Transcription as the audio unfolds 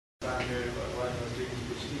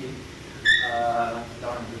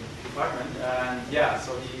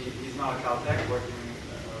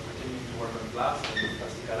last and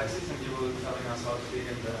dusty galaxies, and you will be telling us how to dig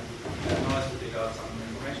in the noise to dig out some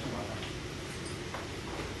information about them.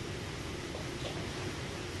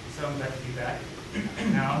 So I'm glad to be back.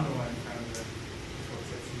 Now I'm the one in front of the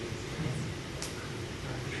folks at CITA.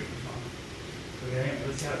 So anyway,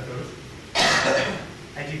 let's see how it goes.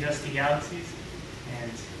 I do dusty galaxies,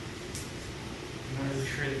 and I'm not really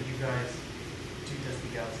sure that you guys do dusty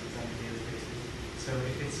galaxies on a daily basis. So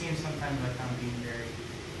if it seems sometimes like I'm being very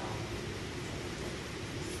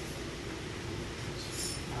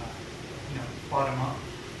bottom up,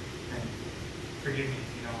 then forgive me if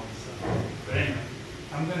you know all this stuff. But anyway,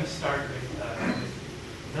 I'm going to start with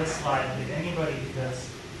the slide that anybody who does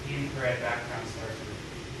the infrared background starts with,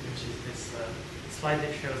 which is this slide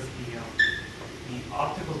that shows the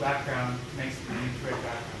optical background next to the infrared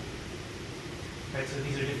background. Right, so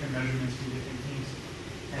these are different measurements from different teams.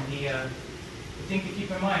 And the thing to keep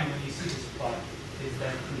in mind when you see this plot is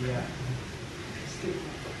that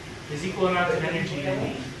there's equal amounts of energy in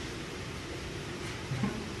the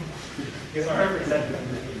Here's our representative.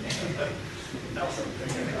 Nelson.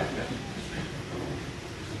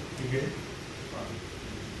 You good?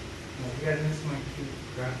 You guys missed my cute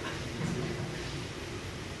graph.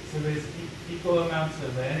 So there's equal amounts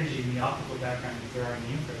of energy in the optical background as there are in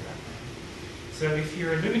the infrared background. So if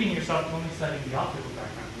you're limiting yourself to only studying the optical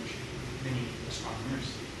background, which many astronomers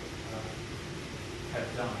have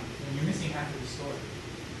done, then you're missing half of the story.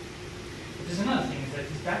 But there's another thing, is that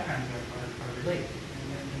these backgrounds are related.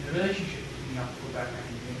 And the relationship between the optical background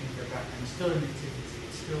and the infrared background is still in its infancy.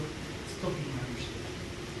 It's still being understood.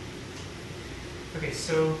 Okay,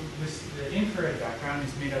 so the infrared background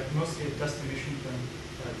is made up mostly of dust emission from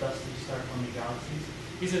dusty star-forming galaxies.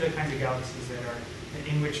 These are the kinds of galaxies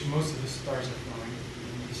in which most of the stars are forming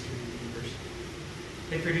in the history of the universe.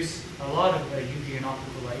 They produce a lot of UV and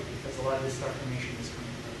optical light because a lot of this star formation is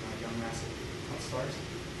coming from young massive hot stars.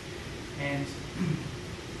 And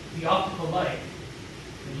the optical light,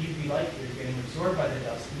 the UV light here, is getting absorbed by the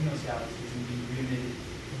dust in those galaxies and being re-emitted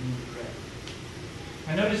in the infrared.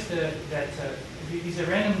 I noticed that these are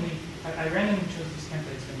randomly, I randomly chose these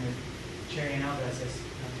templates from the Cherry and Alvarez's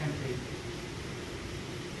template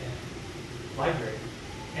library.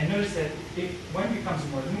 And notice that when it becomes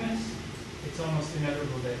more luminous, it's almost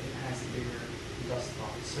inevitable that it has a bigger dust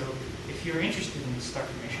cloud. So if you're interested in the star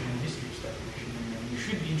formation and the history of star formation, then you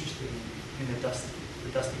should be interested in the dusty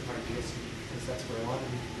part of the history, because that's where a lot of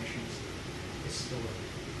the information is stored.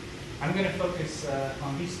 I'm going to focus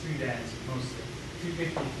on these three bands mostly,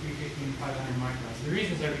 250, 350, and 500 microns. The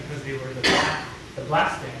reasons are because they were the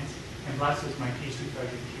blast bands, and blast was my PhD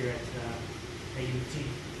project here at UT.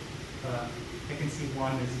 I can see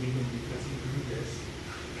one is leaving because he grew this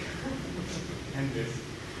and this.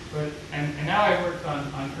 And now I work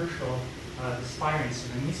on Herschel, the Spire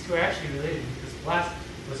instrument. And these two are actually related because blast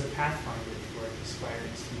was a pathfinder for the Spire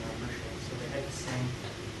instrument on Herschel. So they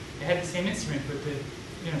had the same instrument, but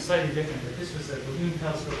slightly different. But this was a balloon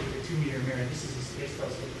telescope with a 2-meter mirror. This is a space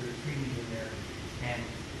telescope with a 3-meter mirror, and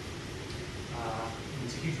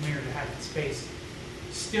it's a huge mirror to have in space.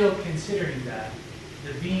 Still, considering that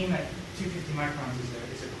the beam at 250 microns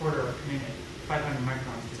is a quarter arc minute, 500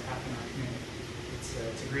 microns is a half an arc minute.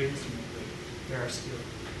 It's a great instrument, but there are still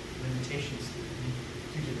limitations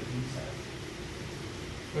due to the beam size.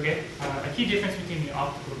 Okay, a key difference between the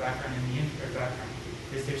optical background and the infrared background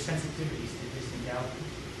is their sensitivities to distant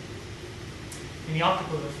galaxies. In the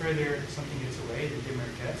optical, the further something gets away, the dimmer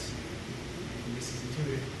it gets, and this is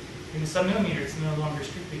intuitive. In the submillimeter, it's no longer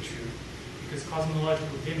strictly true, because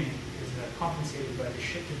cosmological dimming is compensated by the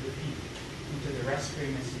shift of the peak into the rest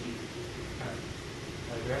frame SED,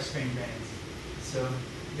 the rest frame bands. So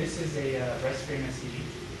this is a rest frame SED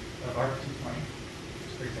of ARC 220,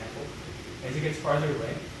 for example. As it gets farther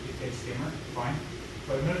away, it gets dimmer, fine.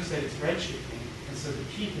 But notice that it's redshifting, and so the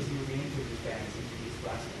peak is moving into these bands, into these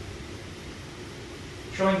blast bands.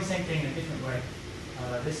 Showing the same thing in a different way.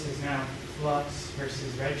 This is now flux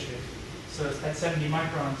versus redshift. So at 70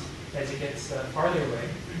 microns, as it gets farther away,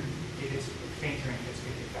 it gets fainter and it gets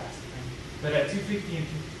really fast. Right? But at 250 and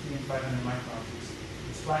 250 and 500 microns,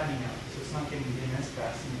 it's flattening out. So it's not getting dim as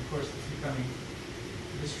fast. And of course,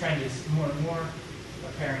 this trend is more and more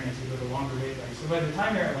apparent as you go to longer wavelengths. So by the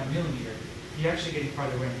time you're at 1 millimeter, you're actually getting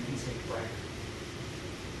farther away and things get brighter.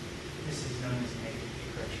 This is known as negative peak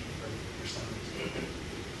correction for some reason.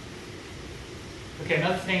 Okay,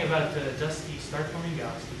 another thing about the dusty star-forming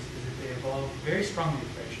galaxies is that they evolve very strongly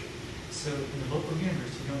with redshift. So in the local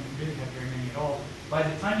universe, you don't really have very many at all. By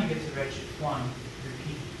the time you get to redshift 1, you're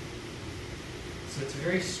peaking. So it's a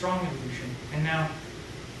very strong evolution. And now,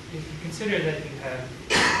 if you consider that you have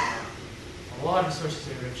a lot of sources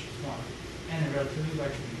at redshift 1, and a relatively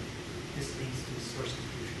large beam, this leads to source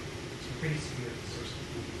confusion. So pretty severe source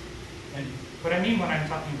confusion. And what I mean when I'm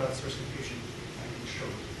talking about source confusion, I can show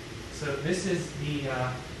you. So this is the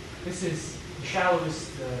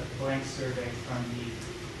shallowest blank survey from the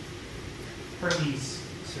Hermes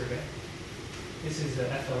survey. This is a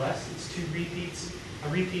FLS. It's 2 repeats. A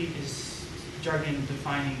repeat is jargon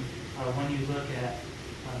defining when you look at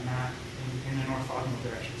a map in an orthogonal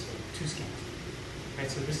direction, so 2 scans. Right,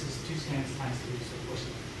 so this is 2 scans times 2, so 4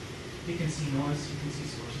 scans. You can see noise, you can see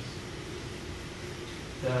sources.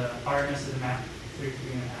 The RMS of the map,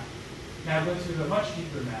 33.5. Now go to a much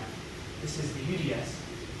deeper map. This is the UDS,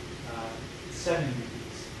 7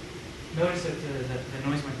 repeats. Notice that the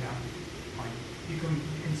noise went down. Fine. You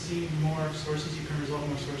can see more sources, you can resolve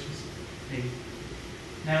more sources, maybe.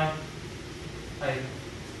 Now,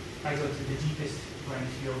 I go to the deepest blank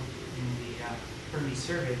field in the Hermes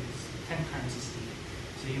survey. It's 10 times as deep.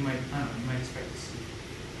 So you might, I don't know, you might expect to see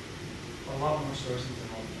a lot more sources and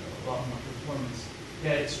a lot more performance.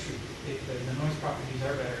 Yeah, it's true. The noise properties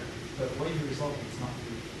are better, but what you're resolving is not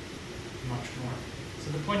really much more.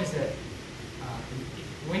 So the point is that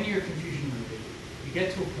when you're confusion limited, you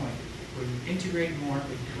get to a point where you integrate more,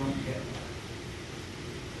 but you don't get more.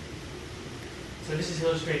 So this is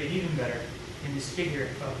illustrated even better in this figure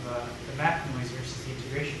of the map noise versus the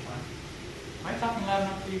integration time. Am I talking loud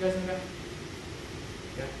enough for you guys in the back?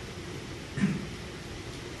 Yeah.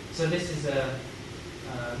 So this is a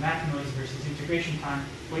map noise versus integration time.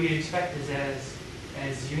 What you'd expect is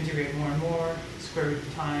as you integrate more and more, square root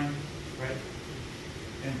of time, right?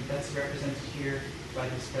 And that's represented here by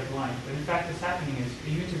this red line. But in fact, what's happening is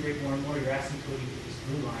as you integrate more and more, you're asymptoting to this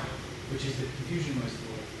blue line, which is the confusion noise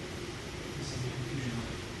floor. This is the confusion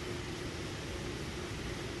noise.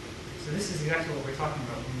 So this is exactly what we're talking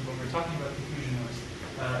about when we're talking about confusion noise.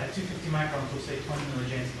 At 250 microns, we'll say 20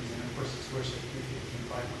 millijansons, and of course it's worse at 350 and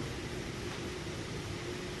 500.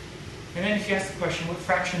 And then if you ask the question, what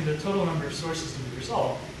fraction of the total number of sources do we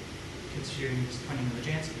resolve, considering this 20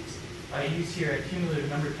 millijansons? I use here a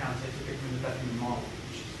cumulative number count I took it from the Beckman model,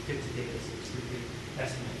 which is fit to data, so it's a good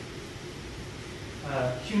estimate.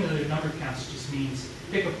 Cumulative number counts just means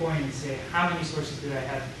pick a point and say how many sources do I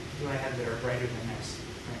have that are brighter than X.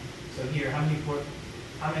 Right? So here, how many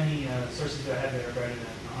sources do I have that are brighter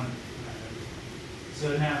than 100?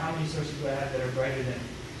 So now, how many sources do I have that are brighter than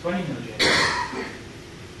 20 millijansons?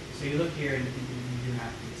 So you look here and you do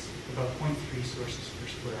math. It's about 0.3 sources per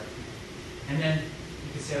square arc. And then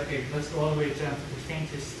you can say, okay, let's go all the way down to the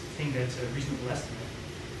faintest thing that's a reasonable estimate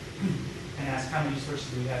and ask how many sources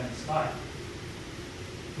do we have in the sky.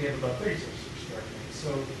 We have about 30 sources per square arc. So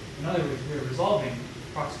in other words, we're resolving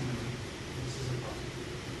approximately, this is approximately,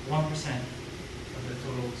 1% of the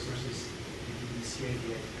total sources in the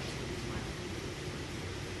CITA.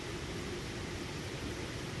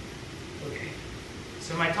 Okay.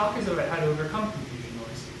 So my talk is about how to overcome confusion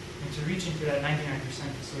noise and to reach into that 99%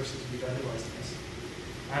 of sources we'd otherwise miss.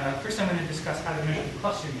 First, I'm going to discuss how to measure the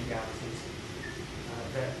clustering of galaxies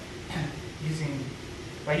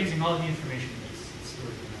by using all of the information that's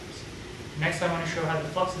stored in maps. Next, I want to show how the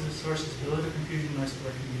fluxes of sources below the confusion noise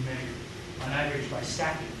floor can be measured on average by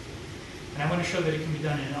stacking. And I want to show that it can be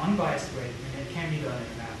done in an unbiased way, and it can be done in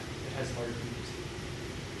a map that has large beams.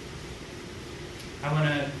 I want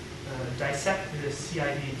to dissect the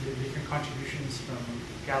CID into different contributions from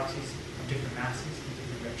galaxies of different masses and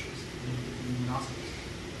different retros and different luminosities.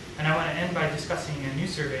 And I want to end by discussing a new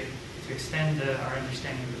survey to extend our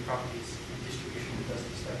understanding of the properties and distribution of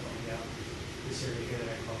dusty stuff on the galaxies. This survey here that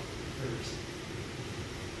I call FIRS.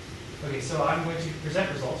 Okay, so I'm going to present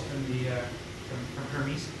results from from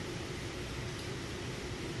Hermes.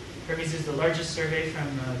 Hermes is the largest survey from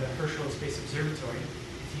the Herschel Space Observatory.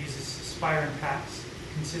 It uses spire and packs.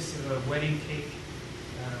 Consists of a wedding cake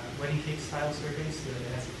style surveys. So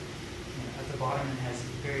it has, at the bottom it has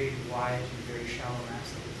very wide and very shallow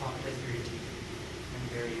maps. At the top it has very deep and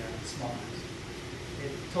very small maps.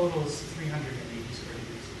 It totals 380 square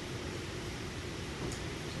meters.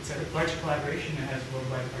 It's a large collaboration that has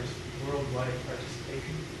worldwide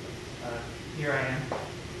participation. Here I am,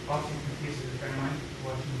 often confused with a friend of mine,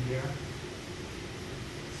 watching Viero.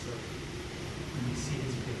 So when you see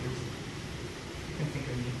his figures, you can think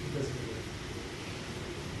of me. He does it.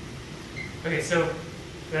 Okay, so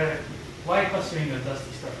why clustering of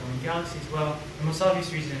dusty star-forming galaxies? Well, the most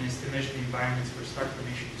obvious reason is to measure the environments where star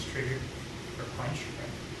formation is triggered or quenched.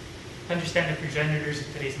 Right? To understand the progenitors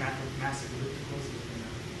of today's massive ellipticals has been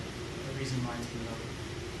a reason why it's been noted.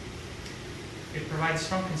 It provides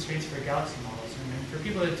strong constraints for galaxy models, and for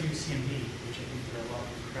people that do CMB, which I think there are a lot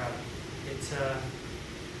of the crowd, it's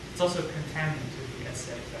also a contaminant to the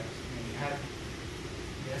SZ effect. have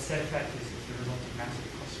the set effect is the result of massive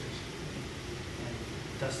clusters. And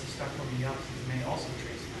dusty start forming galaxies may also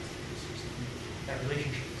trace massive clusters. And that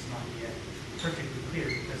relationship is not yet perfectly clear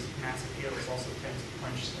because massive halos also tend to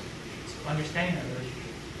plunge stuff. So understanding that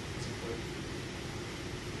relationship is important.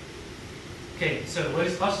 Okay, so what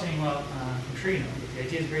is clustering? Well, I'm sure you know, but the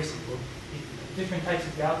idea is very simple. Different types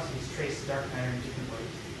of galaxies trace dark matter in different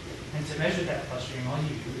ways. And to measure that clustering, all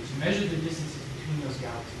you do is you measure the distances between those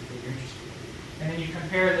galaxies that you're interested in. And then you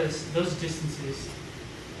compare those distances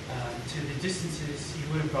to the distances you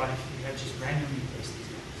would have got if you had just randomly placed these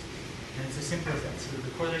galaxies. And it's as simple as that. So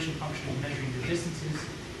the correlation function is measuring the distances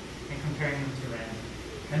and comparing them to random.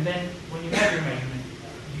 And then when you have your measurement,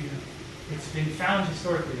 it's been found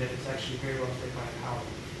historically that it's actually very well fit by power,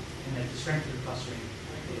 and that the strength of the clustering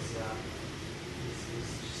is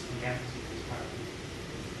just the amplitude of this power.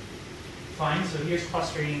 Fine, so here's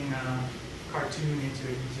clustering cartoon into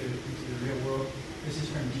the real world. This is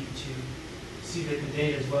from Deep 2. See that the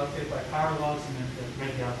data is well fit by power laws, and that the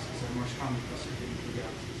red galaxies are more strongly clustered than blue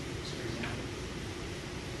galaxies, for example.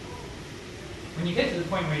 When you get to the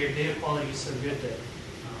point where your data quality is so good that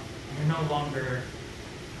you're no longer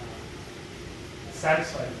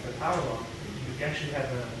satisfied with the power law, you actually have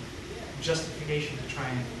a justification to try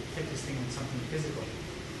and fit this thing with something physical,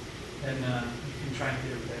 then you can try and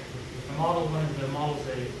fit it with that. With the model, one of the models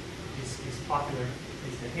that is popular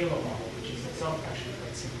is the halo model, which is itself actually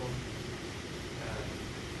quite simple.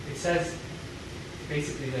 It says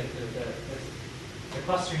basically that the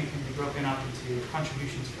clustering can be broken up into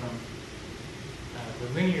contributions from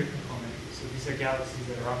the linear component. So these are galaxies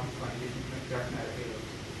that are occupying different dark matter halos.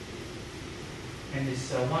 And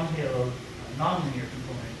this one halo nonlinear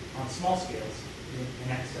component on small scales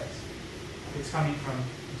in excess. It's coming from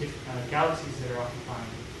galaxies that are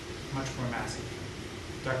occupying much more massive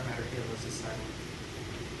dark matter halos this side.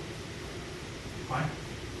 Fine.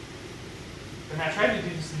 But I tried to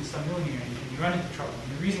do this in some linear, and you run into trouble.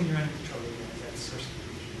 And the reason you run into trouble again is that source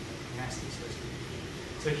confusion, nasty source confusion.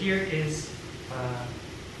 So here is a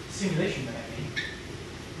simulation that I made,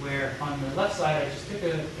 where on the left side I just took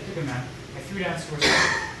a map. I threw down sources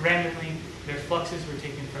randomly. Their fluxes were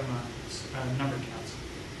taken from number counts.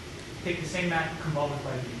 Take the same map, convolve it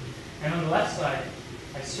by V. And on the left side,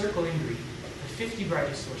 I circle in green the 50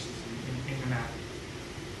 brightest sources in the map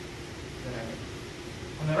that I made.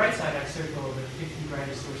 On the right side, I circle the 50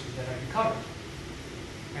 brightest sources that I can cover.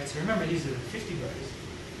 Right, so remember, these are the 50 brightest.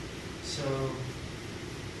 So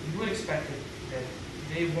you would expect that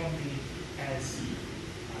they won't be as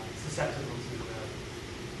susceptible to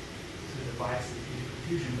the bias of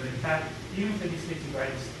confusion. But in fact, even for these 50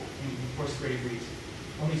 brightest in 4 square degrees,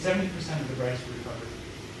 only 70% of the brightest were recovered.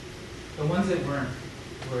 The ones that weren't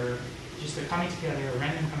were just a coming together, a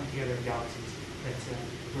random coming together of galaxies that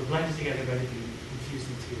were blended together by the beam, infused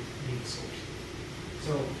into being source.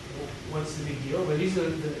 So what's the big deal? Well, these are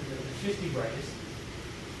the 50 brightest.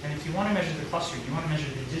 And if you want to measure the clustering, you want to measure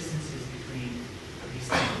the distances between these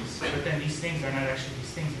things. But then these things are not actually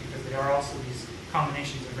these things because they are also these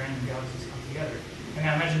combinations of random galaxies come together. And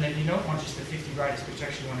now imagine that you don't want just the 50 brightest, but you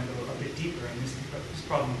actually want to go a bit deeper, and this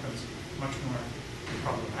problem becomes much more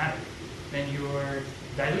problematic. Then you're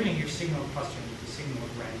diluting your signal clustering with the signal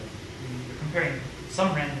of random. You're comparing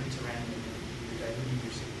some random to random, and you're diluting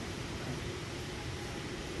your signal.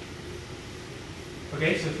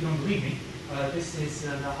 Okay, so if you don't believe me, this is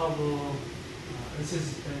the Hubble. This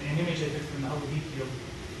is an image I took from the Hubble Deep Field,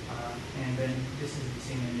 and then this is the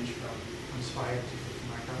same image from Spire to 50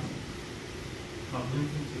 microns. Not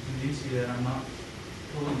blinking to convince you that I'm not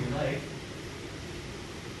pulling your leg.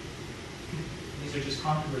 These are just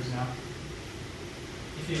contours now.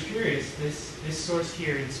 If you're curious, this source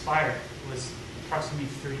here in Spire was approximately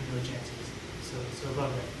 30 millijoules, so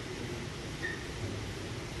above that.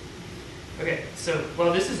 Okay, so,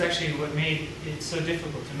 well, this is actually what made it so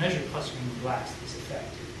difficult to measure clustering with glass, this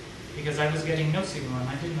effect. Because I was getting no signal, and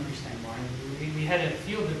I didn't understand why. We had a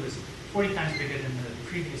field that was 40 times bigger than the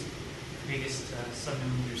previous biggest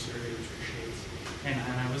sub-millimeter survey, which were shades. And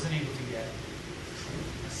I wasn't able to get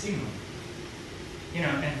a signal. You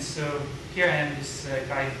know, and so here I am, this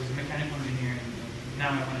guy who's a mechanical engineer, and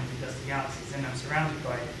now I wanted to test the galaxies. And I'm surrounded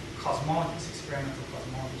by cosmologists, experimental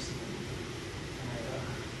cosmologists.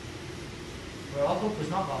 Well, all hope was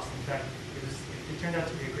not lost. In fact, it turned out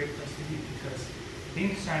to be a great place to be because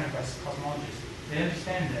being surrounded by cosmologists, they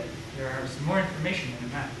understand that there are some more information in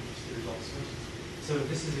the map than just the result sources. So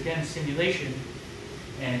this is again simulation,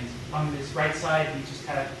 and on this right side you just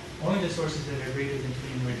have only the sources that are greater than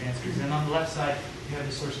 20 millijansers, and on the left side you have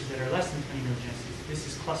the sources that are less than 20 millijansers. This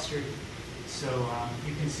is clustered So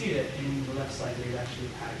you can see that in the left side there's actually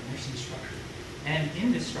a pattern, there's some structure. And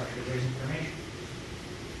in this structure there's information.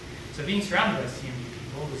 So being surrounded by CMB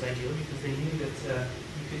people was ideal because they knew that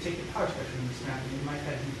you could take the power spectrum of this map and you might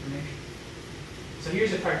have information. So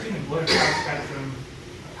here's a cartoon of what a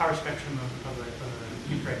power spectrum of a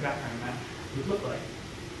infrared background map would look like.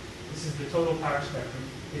 This is the total power spectrum.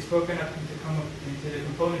 It's broken up into the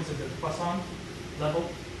components of the Poisson level,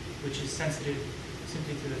 which is sensitive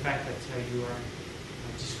simply to the fact that you are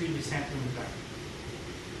discretely sampling the background.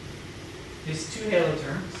 This 2 halo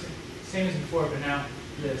term, same as before, but now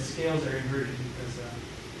the scales are inverted because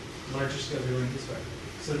larger scales are going this way.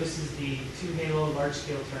 So this is the 2 halo large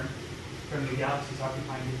scale term from the galaxies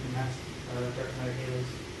occupying different mass dark matter halos.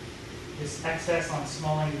 This excess on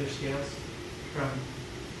small angular scales from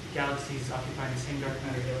galaxies occupying the same dark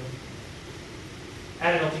matter halo.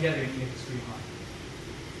 Add it all together and you get the screen line.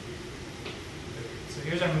 So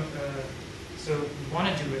here's our so we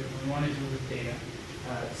want to do it, and we want to do it with data.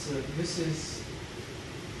 So this is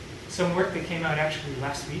some work that came out actually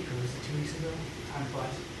last week, or was it 2 weeks ago? Time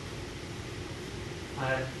flies.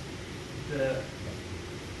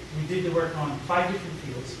 We did the work on 5 different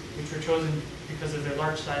fields, which were chosen because of their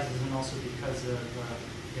large sizes and also because of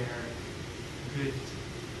their good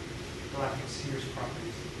galactic spheres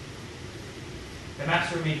properties. The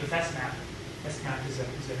maps were made with SMAP. SMAP is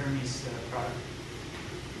a Hermes product.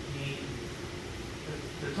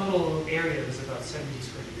 The total area was about 70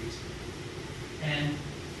 square degrees. And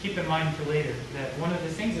keep in mind for later that one of the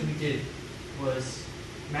things that we did was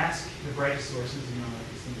mask the brightest sources, like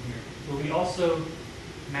this thing here. But we also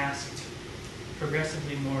masked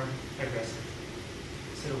progressively more aggressive.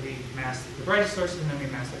 So we masked the brightest sources, and then we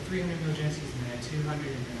masked at 300 milligencies, and then at 200,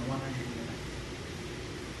 and then at 100, and then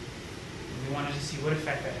and we wanted to see what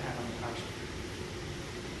effect that had on the power spectrum.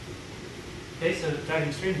 Okay, so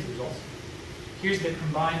diving straight into the results. Here's the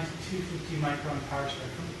combined 250 micron power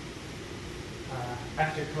spectrum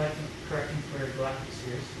after correcting for galactic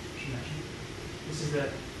spheres, which you mentioned. This is that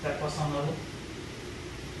Poisson level,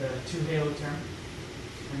 the 2 halo term,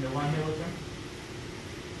 and the 1 halo term.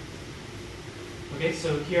 Okay,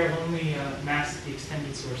 so here I've only masked the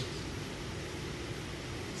extended sources.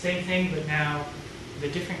 Same thing, but now the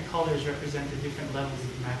different colors represent the different levels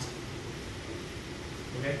of masking.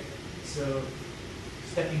 Okay, so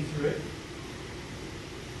stepping through it.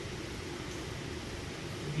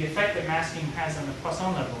 The effect that masking has on the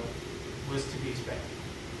Poisson level was to be expected.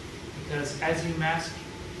 Because as you mask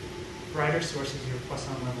brighter sources, your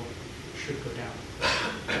Poisson level should go down.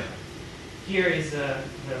 Here is the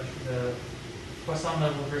Poisson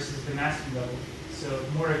level versus the masking level. So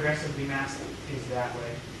more aggressively masked is that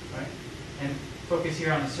way, right? And focus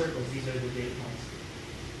here on the circles. These are the data points.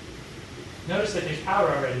 Notice that there's power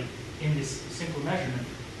already in this simple measurement,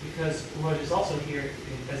 because what is also here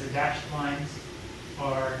as the dashed lines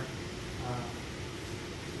are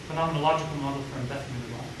phenomenological model from Bethman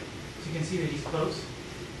and all. So you can see that he's close,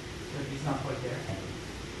 but he's not quite there.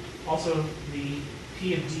 Also, the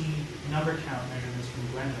P of D number count measurements from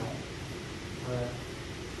Glenville,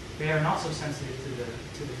 they are not so sensitive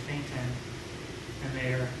to the faint end, and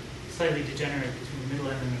they are slightly degenerate between the middle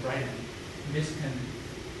end and the bright end. And this can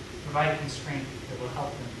provide a constraint that will help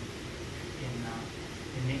them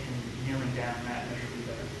in nailing down that measurably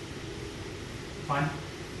better. Fine.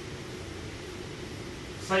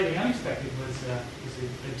 Slightly unexpected was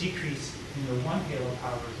a decrease in the 1 halo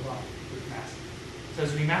power as well with masking. So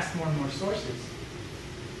as we masked more and more sources,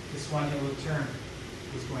 this 1 halo term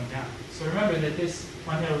was going down. So remember that this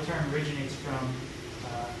 1 halo term originates from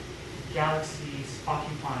galaxies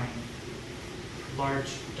occupying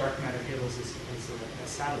large dark matter halos as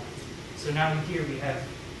satellites. So now here we have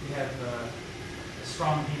a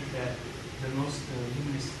strong hint that the most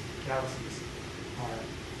luminous galaxies are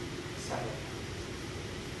satellites.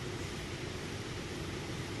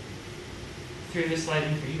 Threw this slide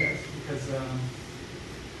in for you guys because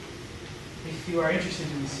if you are interested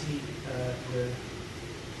in see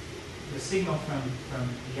the signal from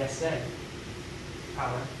the SZ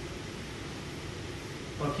power,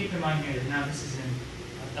 well, keep in mind here that now this is in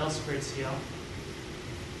L squared CL,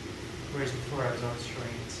 whereas before I was always showing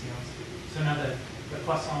it in CL. So now the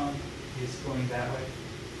Poisson is going that way.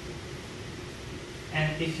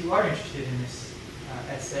 And if you are interested in this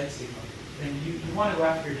SZ signal, then you want to go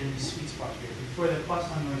after it in the sweet spot here, before the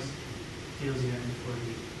Poisson noise kills you and before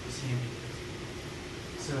the CMB kills you.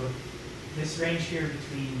 So this range here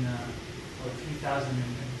between 3,000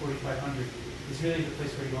 and 4,500 is really the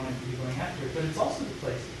place where you want to be going after it, but it's also the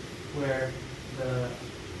place where the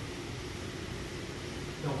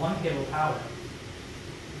 1 halo power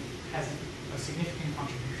has a significant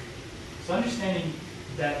contribution. So understanding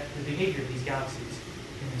that the behavior of these galaxies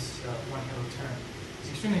in this one halo term is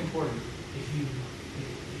extremely important if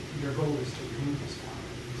your goal is to remove this power,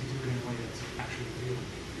 and to do it in a way that's actually real.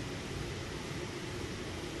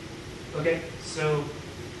 Okay, so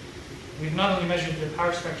we've not only measured the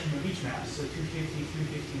power spectrum of each map, so 250,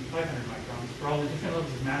 350, and 500 microns for all the different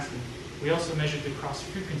levels of masking. We also measured the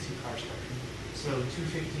cross-frequency power spectrum, so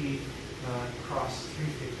 250 cross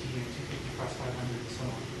 350 and 250 cross 500 and so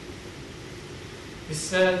on. This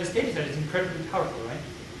data set is incredibly powerful, right?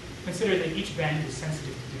 Consider that each band is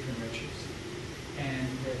sensitive to different redshifts. And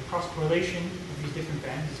the cross-correlation of these different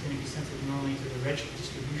bands is going to be sensitive not only to the redshift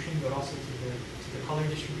distribution, but also to the color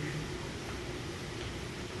distribution.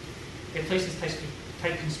 It places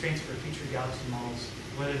tight constraints for future galaxy models,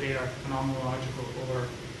 whether they are phenomenological or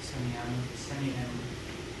semi-analytical.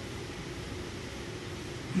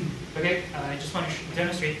 Okay, I just want to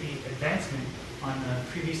demonstrate the advancement on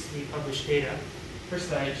previously published data.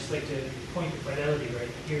 First, I'd just like to point the fidelity,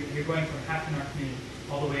 right? Here, you're going from half an arc minute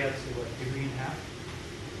all the way out to what, degree and a half?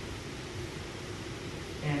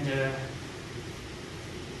 And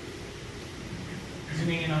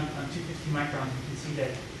zooming in on 250 microns, you can see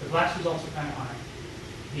that the blast results are kind of high.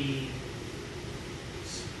 The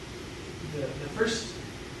first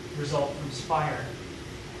result from Spire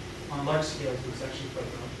on large scales was actually quite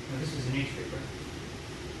low. Now, this was an H paper.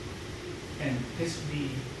 And this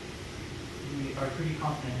we are pretty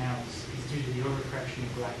confident now is due to the overcorrection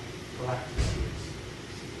of galactic spheres.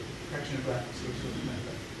 Correction of galactic spheres was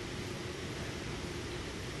better.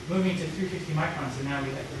 Moving to 350 microns, and now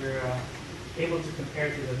we're able to compare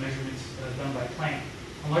to the measurements done by Planck.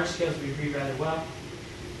 On large scales, we agree rather well,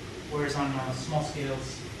 whereas on small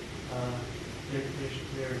scales, there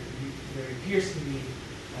appears to be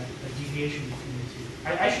a deviation between the two.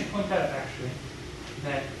 I should point out, actually,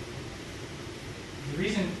 that the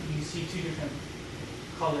reason you see two different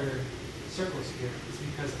color circles here is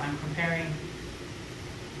because I'm comparing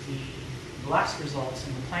the blast results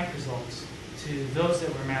and the Planck results to those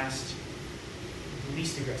that were masked the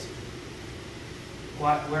least aggressively.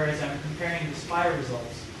 Whereas I'm comparing the Spire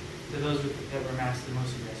results to those that were masked the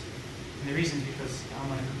most aggressively. And the reason is because I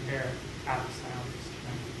want to compare apples to apples.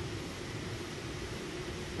 Right?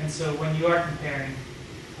 And so when you are comparing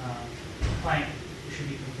Planck, you should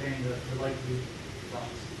be comparing the light blue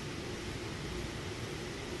dots.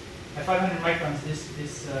 At 500 microns, this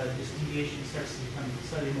deviation starts to become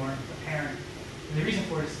slightly more apparent. And the reason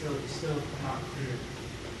for it is still not clear.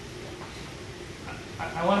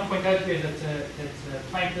 I want to point out here that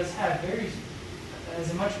Planck does have has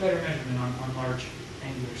a much better measurement on large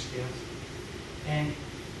angular scales. And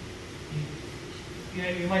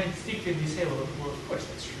you might instinctively say, well, of course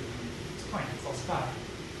that's true. I mean, it's Planck, it's all sky.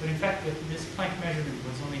 But in fact, this Planck measurement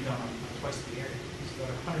was only done on twice the area. It's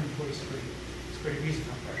about 140 square degrees of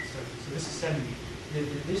compact surface. So this is 70. The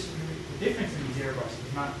difference in these error bars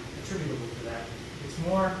is not attributable to that. It's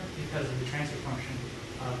more because of the transfer function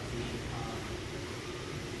of the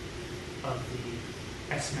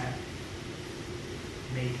SMAP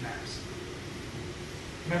made maps.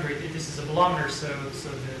 Remember, this is a bolometer, so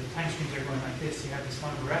the time streams are going like this. You have this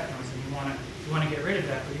one over reference, and you want to get rid of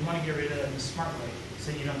that, but you want to get rid of that in a smart way,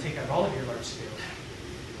 so you don't take out all of your large scales.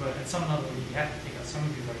 But at some level, you have to take out some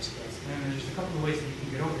of your large scales. And there's a couple of ways that you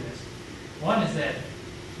can get over this. One is that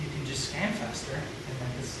you can just scan faster, and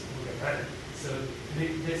then this will get better. So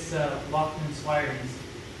this Lockman Swire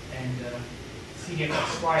and CDX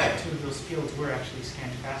Swire, two of those fields were actually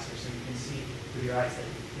scanned faster, so you can see with your eyes that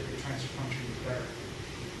the transfer function is better.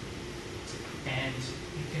 And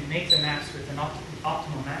you can make the maps with an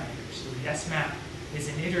optimal map maker. So the SMAP is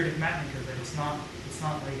an iterative map maker, but it's not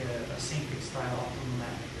like a synchronic style optimal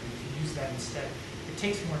map maker. And if you use that instead, it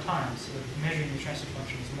takes more time. So measuring the transfer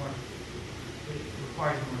function it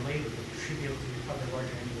requires more labor, but you should be able to recover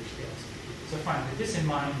larger angular scales. So fine, with this in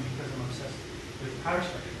mind, because I'm obsessed with power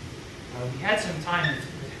spectrum, we had some time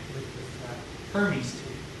with Hermes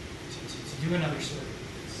to do another survey.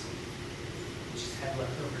 Which is had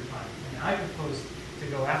left over time. And I proposed to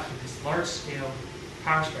go after this large-scale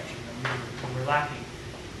power spectrum that we were lacking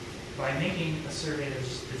by making a survey that was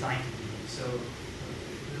just designed to do it. So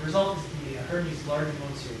the result is the Hermes Large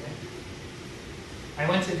Mode Survey. I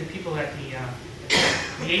went to the people at the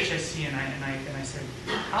HSC and I said,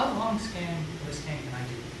 how long scan of a scan can I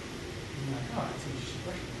do? And they're like, oh, that's an interesting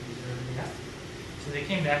question. So they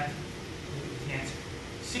came back with the answer.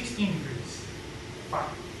 16 degrees. Fine.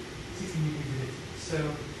 16 degrees it is. So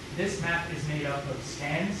this map is made up of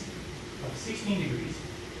scans of 16 degrees,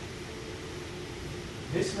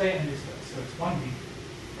 this way and this way. So it's 1 week,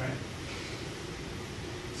 right?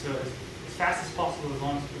 So as fast as possible, possible, as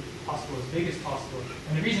long as possible, as big as possible.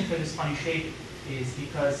 And the reason for this funny shape is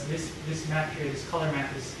because this map here, this color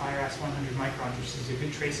map, is IRAS 100 microns, which is a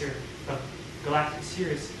good tracer of galactic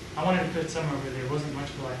cirrus. I wanted to put somewhere where there wasn't much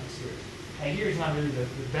galactic cirrus. And here is not really the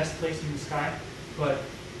best place in the sky, but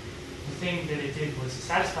the thing that it did was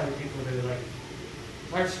satisfy the people that are like,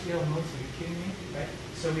 large scale modes, are you kidding me, right?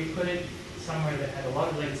 So we put it somewhere that had a lot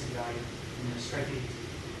of legacy value in the strike 80.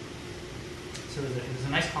 So it was a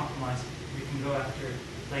nice compromise. We can go after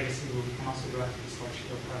legacy, but we can also go after this large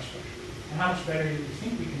scale power structure. And how much better we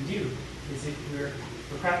think we can do is if we're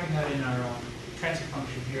crafting that in our transfer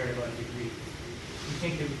function here at about a degree. We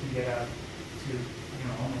think that we can get out to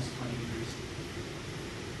almost 20 degrees.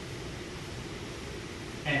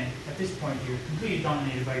 And at this point, you're completely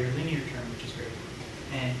dominated by your linear term, which is great.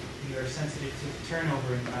 And you are sensitive to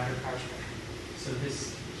turnover in the matter power structure. So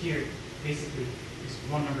this here basically is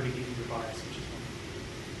one number to give you your bias, which is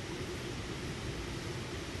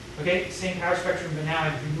 1. Okay, same power spectrum, but now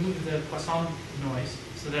I've removed the Poisson noise,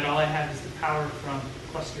 so that all I have is the power from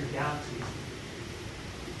clustered galaxies.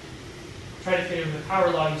 Try to fit it with the power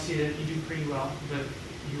law, you see that you do pretty well, but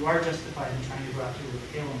you are justified in trying to go after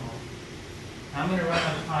with Halo model. Now I'm going to run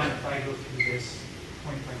out of time if I go through this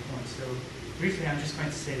point by point. So briefly, I'm just going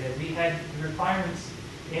to say that we had the requirements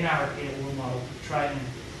in our Halo model to try and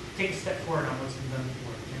take a step forward on what's been done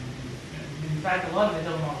before. And in fact, a lot of the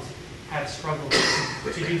Halo models have struggled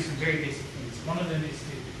to do some very basic things. One of them is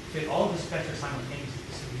to fit all of the spectra simultaneously.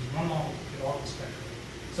 So we use one model to fit all of the spectra.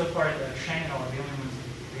 So far, the Shanghai are the only ones that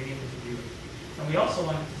have been able to do it. And we also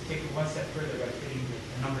wanted to take it one step further by fitting the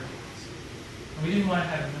number counts. And we didn't want to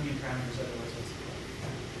have a million parameters, otherwise what's the point?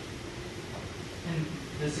 And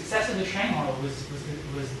the success of the Shang model was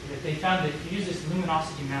that they found that if you use this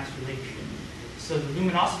luminosity mass relationship, so the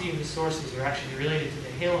luminosity of the sources are actually related to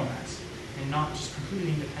the halo mass and not just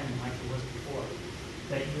completely independent like it was before,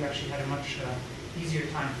 that you actually had a much easier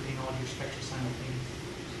time fitting all of your spectra simultaneously.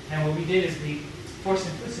 And what we did is for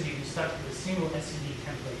simplicity, we stuck with a single SED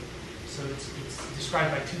template. So it's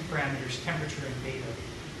described by 2 parameters, temperature and beta.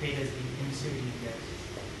 Beta is the emissivity index.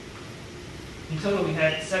 In total, we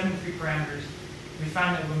had 7 free parameters. We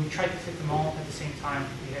found that when we tried to fit them all at the same time,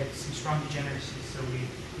 we had some strong degeneracy. So we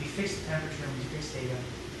fixed the temperature and we fixed data.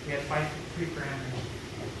 We had 5 free parameters.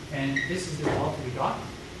 And this is the result that we got.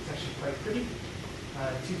 It's actually quite pretty.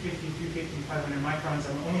 250, 350, 500 microns.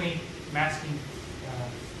 I'm only masking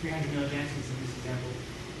 300 millijanskys in this example.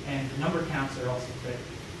 And the number counts are also fit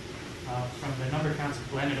from the number counts of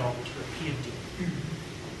blended all, which were P and D.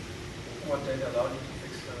 What data allowed you to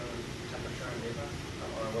fix the temperature and data?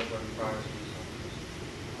 Or what were required to do so?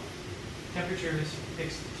 Temperature is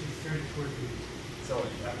fixed to 34 degrees. So,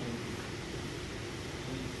 I mean,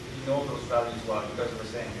 we know those values well because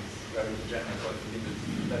we're saying it's very degenerate, but if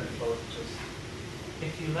you let it float, just...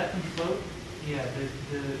 If you let them float, yeah,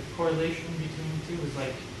 the correlation between the two was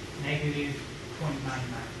like negative 0.99.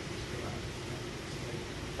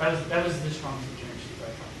 That was the strongest degeneracy by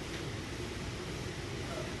far.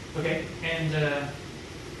 Okay, and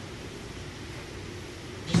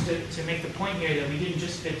just to make the point here that we didn't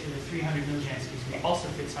just fit to the 300 millijanskys, we also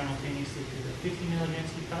fit simultaneously to the 50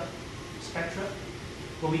 millijansky cut spectra.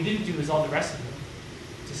 What we didn't do is all the rest of them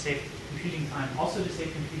to save computing time. Also to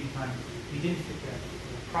save computing time, we didn't fit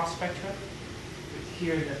the cross spectra.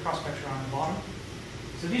 Here, the cross spectra on the bottom.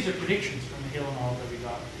 So these are predictions from the Halo model that we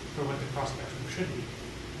got for what the cross spectrum should be.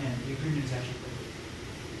 And the agreement is actually perfect.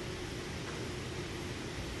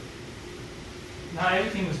 Not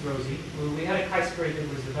everything was rosy. Well, we had a chi-square that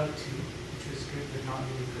was about 2, which was good, but not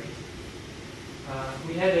really great.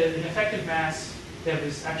 We had an effective mass that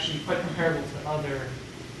was actually quite comparable to other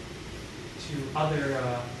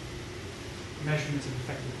measurements of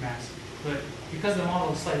effective mass. But because the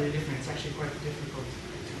model is slightly different, it's actually quite difficult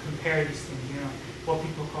to compare these things. What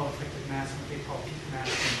people call effective mass, what they call peak mass,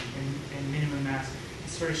 and minimum mass.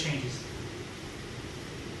 Sort of changes.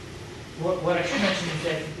 What I should mention is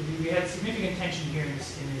that we had significant tension here in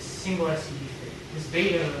this single SED fit. This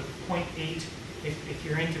beta of 0.8, if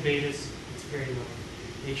you're into betas, it's very low.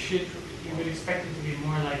 You would expect it to be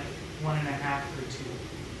more like 1.5 or 2.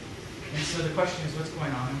 And so the question is, what's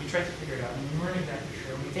going on? And we tried to figure it out, and we weren't exactly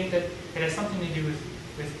sure. And we think that it has something to do with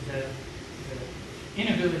the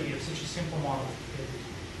inability of such a simple model to fit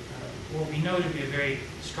what we know to be a very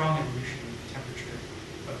strong evolution of the temperature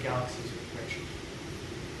of galaxies with redshift.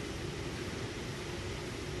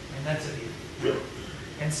 And that's it here.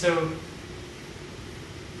 And so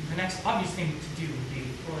the next obvious thing to do would be,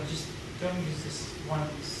 well, just don't use this one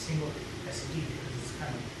single SED because it's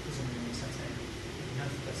kind of doesn't really make sense anymore. you know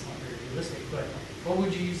that that's not very realistic, but what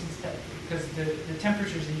would you use instead? Because the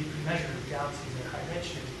temperatures that you can measure of galaxies at high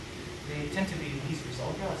redshift, they tend to be these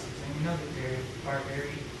result galaxies, and we know that they are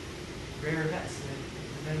very rare events.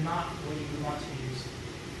 They're not what you would want to use.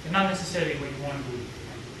 They're not necessarily what you want to believe.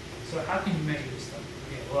 So how can you measure this stuff?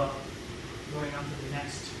 Okay, well, going on to the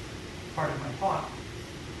next part of my talk,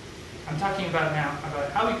 I'm talking about now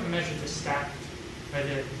about how we can measure the stacked, or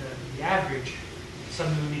the average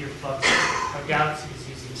submillimeter flux of galaxies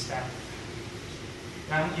using stacked.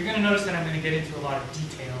 Now, you're going to notice that I'm going to get into a lot of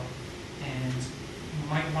detail, and you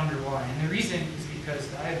might wonder why. And the reason is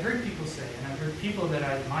because I've heard people say, and I've heard people that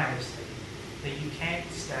I admire say, that you can't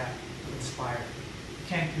stack with Spire. You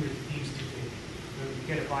can't do it, the beam's too big. You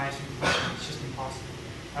get a bias in the question, it's just impossible.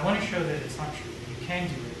 I want to show that it's not true. You can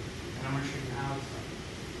do it, and I'm going to show you how it's done.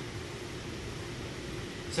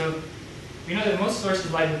 So, we know that most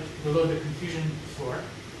sources lie below the confusion floor,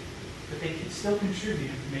 but they can still contribute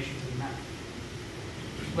information to the map.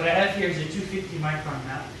 What I have here is a 250 micron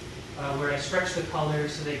map, where I stretch the color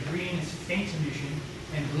so that green is faint emission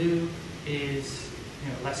and blue is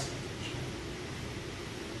less faint emission.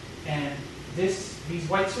 And these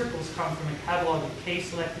white circles come from a catalog of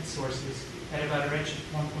K-selected sources at about a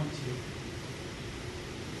redshift 1.2.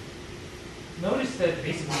 Notice that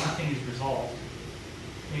basically nothing is resolved.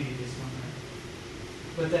 Maybe this one, right?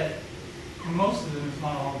 But that most of them, if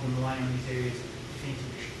not all of them, rely on these areas of faint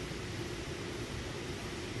emission.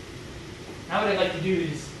 Now what I'd like to do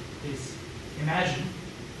is imagine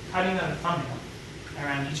cutting out a thumbnail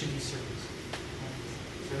around each of these circles.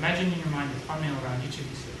 So imagine in your mind a thumbnail around each of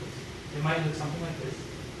these circles. It might look something like this,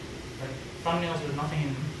 like thumbnails with nothing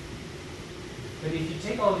in them. But if you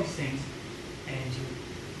take all these things and you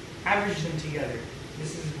average them together,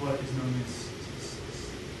 this is what is known as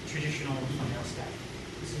traditional thumbnail stacking.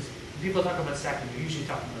 When people talk about stacking, they're usually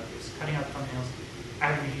talking about this, cutting out thumbnails,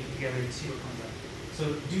 averaging it together to see what comes out.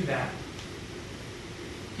 So do that.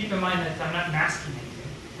 Keep in mind that I'm not masking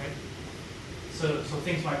anything, right? So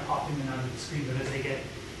things might pop in and out of the screen, but as they get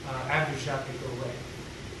averaged out, they go away.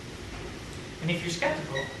 And if you're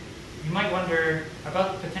skeptical, you might wonder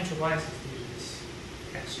about the potential biases to do this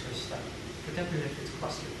extra stuff, particularly if it's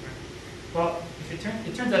clustered, right? Well, it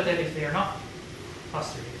turns out that if they are not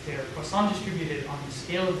clustered, if they are Poisson distributed on the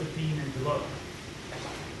scale of the beam and below,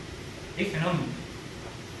 if and only,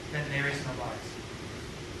 then there is no bias.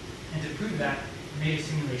 And to prove that, we made a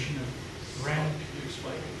simulation of random. Can you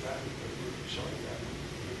explain exactly what you're showing that?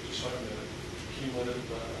 You're showing the cumulative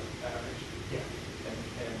average? Yeah. And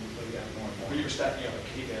so you have more and more. But you were stacking on the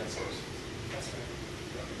K-band sources. That's right.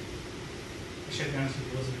 I should be honest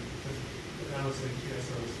with you, that was the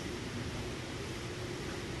QSOs.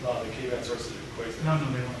 No, the K-band sources are quasars. No,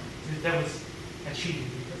 they weren't. That was a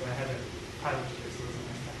cheating because I had a pilot QSOs on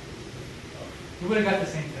my stack. You would have got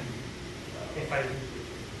the same thing if I did.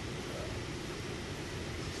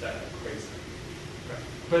 Stack on quasar. Right.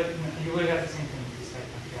 But you would have got the same thing with the stack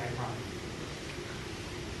on the icon.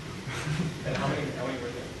 And how many were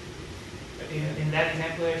there? In that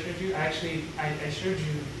example I showed you, I showed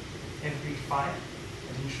you every 5. I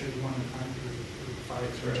didn't show you one at a time because the 5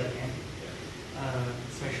 is very gigantic.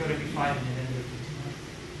 So I showed every 5 and it ended up being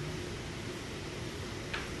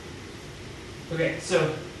 200. Okay,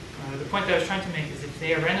 so the point that I was trying to make is if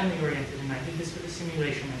they are randomly oriented, and I did this with a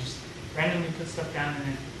simulation, I just randomly put stuff down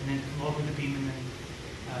and then come over the beam and then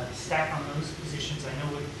stack on those positions. I know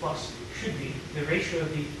what the flux should be. The ratio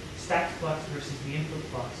of the stacked flux versus the input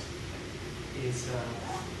flux is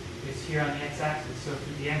here on the x-axis. So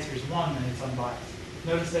if the answer is 1, then it's unbiased.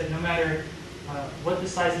 Notice that no matter what the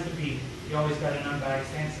size of the beam, you always got an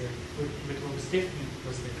unbiased answer. But what was different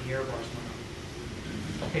was that the error bars went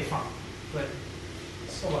up. Okay, fine. But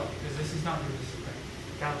so what? Because this is not realistic, right?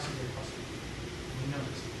 Galaxies are clustered. We know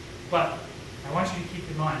this. But I want you to keep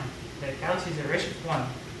in mind that galaxies at redshift 1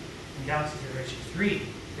 and galaxies at redshift 3,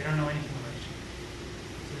 they don't know anything about each other.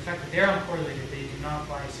 So the fact that they're uncorrelated, they do not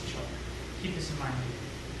bias each other. Keep this in mind.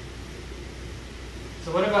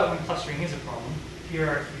 So what about when clustering is a problem? Here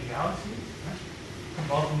are 3 galaxies. Right?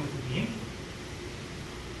 Involve them with the beam.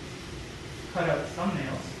 Cut out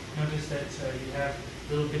thumbnails. Notice that you have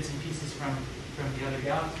little bits and pieces from the other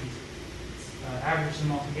galaxies. Average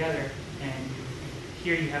them all together, and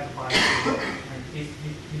here you have a bias. Right? These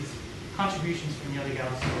contributions from the other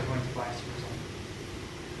galaxies are going to bias your result.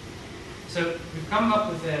 So we've come up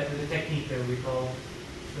with a technique that we call,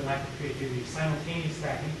 for lack of creativity, simultaneous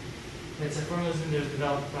stacking. It's a formalism that was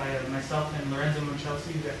developed by myself and Lorenzo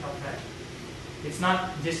Monchelsea, who's at Caltech. It's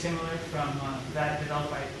not dissimilar from that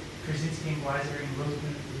developed by Krasinski and Weiser and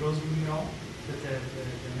Roseman et al., but the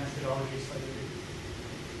methodology is slightly different.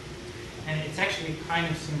 And it's actually kind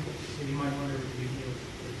of simple, so you might wonder what the big deal is.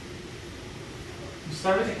 You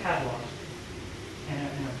start with a catalog and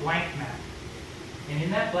a blank map. And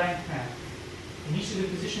in that blank map, in each of the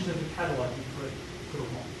positions of the catalog, you put a 1.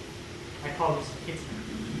 I call this a hits map.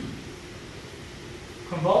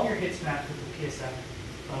 Convolve your hits map with the PSF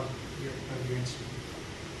of your instrument.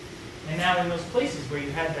 And now in those places where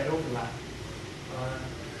you had that overlap,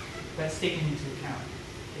 that's taken into account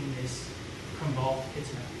in this convolved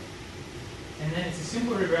hits map. And then it's a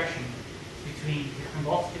simple regression between your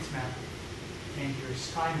convolved hits map and your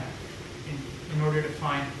sky map in order to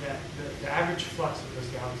find the average flux of those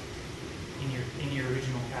galaxies in your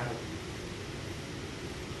original catalog.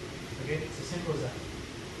 Okay, it's as simple as that.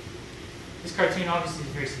 This cartoon obviously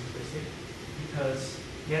is very simplistic because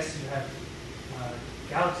yes, you have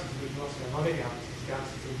galaxies, but you also have other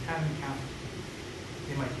galaxies that you haven't encountered.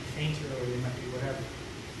 They might be fainter or they might be whatever.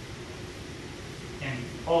 And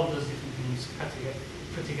all of those different things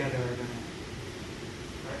put together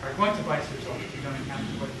are going to bias the result if you don't account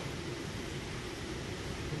for it.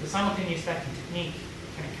 But the simultaneous stacking technique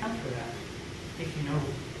can account for that if you know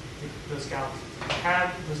those galaxies. If you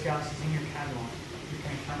have those galaxies in your catalog, you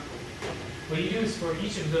can account for it. What you do is for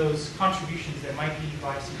each of those contributions that might be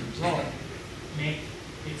biasing the result, make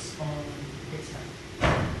its own hits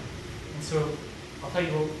map. And so I'll tell you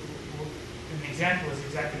an example is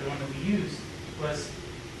exactly the one that we used was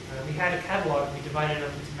we had a catalog, we divided it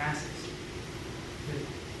up into masses. The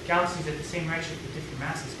galaxies at the same redshift with different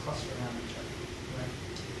masses cluster around each other. Right?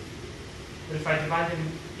 But if I divide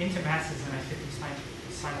them into masses and I fit them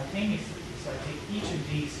simultaneously, so I take each of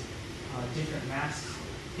these different mass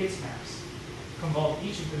hits maps, convolve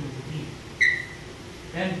each of them with a beam,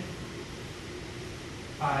 then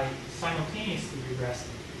I simultaneously regress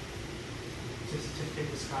them to fit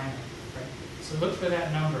the sky map. Right? So look for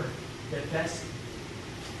that number that best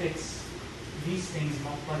fits these things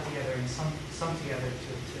multiplied together and sum together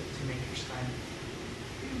to make your sky map.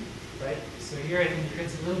 Right? So here I think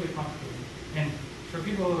it's a little bit complicated. And for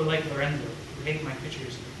people who like Lorenzo, who hate my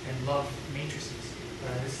pictures and love matrices,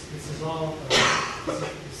 this is all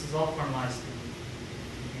formalized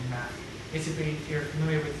in math. Basically, if you're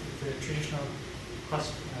familiar with the traditional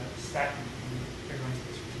cluster stacking, everyone's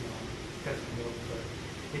supposed to be on. But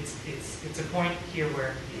it's a point here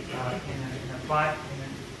where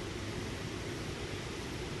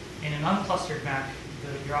in an unclustered map,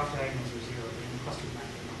 your off diagonals are 0, but in a clustered map,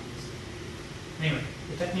 they're not. Anyway,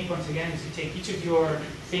 the technique once again is you take each of your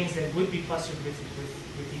things that would be clustered with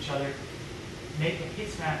each other, make a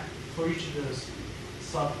hits map for each of those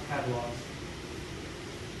sub-catalogs,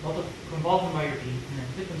 convolve them by your beam, and then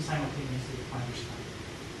fit them simultaneously to find your sky.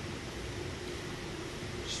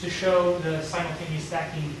 Just to show the simultaneous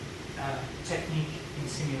stacking technique in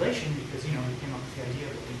simulation, because we came up with the idea,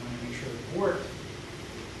 but we want to make sure it worked.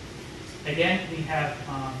 Again, we have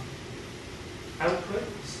output,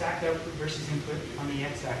 stacked output versus input on the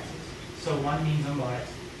x-axis. So 1 means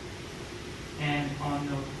unbiased. And on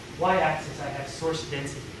the y-axis, I have source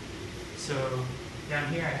density. So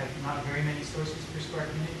down here, I have not very many sources per square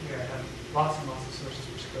minute. Here, I have lots and lots of sources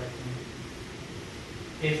per square minute.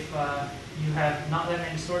 If you have not that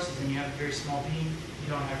many sources and you have a very small beam, you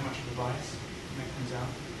don't have much of a bias, and that comes out.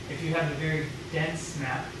 If you have a very dense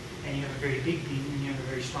map and you have a very big beam, and you have a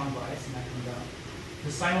very strong bias, and that comes out.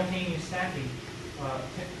 The simultaneous stacking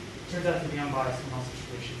turns out to be unbiased in all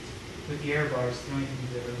situations. With the error bars, the only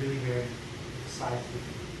things that are really varying is the size of the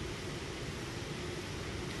beam.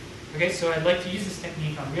 Okay, so I'd like to use this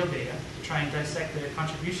technique on real data to try and dissect the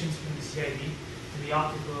contributions from the CID to the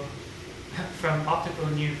from optical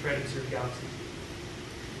and near-infrared observed galaxies.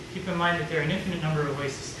 Keep in mind that there are an infinite number of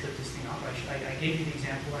ways to split this thing up. I gave you the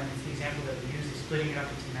example, and it's the example that we use is splitting it up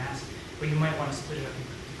into mass, but you might want to split it up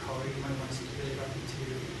into color, you might want to split it up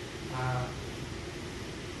into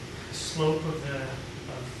slope in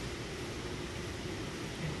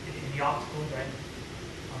the optical, right,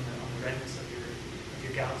 on the redness of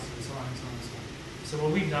your galaxy, and so on and so on and so on. So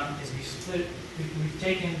what we've done is we've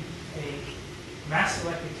taken a mass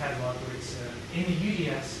selected catalog where it's in the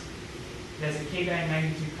UDS, there's a k-band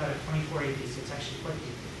magnitude cut of 24 AD, so it's actually quite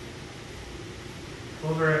big.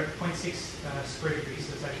 Over 0.6 square degrees,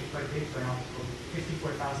 so it's actually quite big for an optical,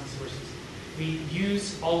 54,000 sources. We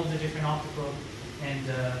use all of the different optical and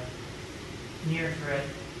near-infrared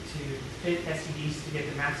to fit SEDs to get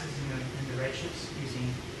the masses in the redshifts using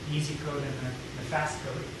the easy code and the fast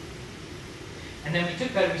code. And then we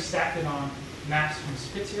took that and we stacked it on maps from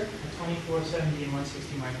Spitzer at 24, 70, and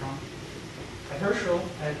 160 micron. At Herschel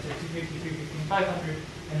at 250, 350, and 500,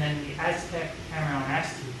 and then the Aztec camera on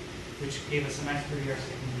ASTI, which gave us a nice 30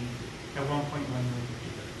 second beam at 1.1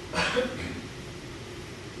 millimeter.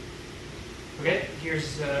 Okay,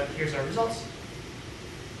 here's our results.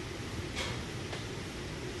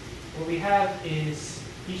 What we have is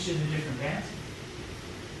each of the different bands.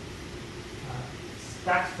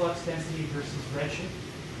 Stacked flux density versus redshift,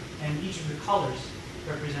 and each of the colors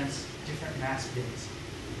represents different mass bins.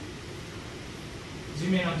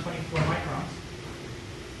 Zoom in on 24 microns,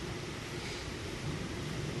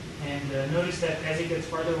 and notice that as it gets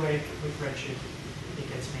farther away with redshift, it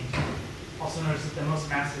gets maintained. Also notice that the most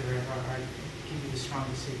massive are give you the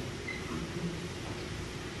strongest signal.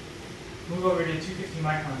 Move over to 250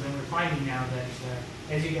 microns, and we're finding now that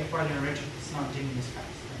as you get farther in redshift, it's not dimming as fast.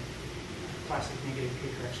 Classic negative K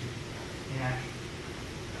correction in action.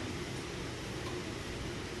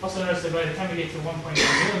 Also notice that by the time we get to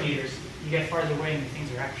 1.1 millimeters, you get farther away and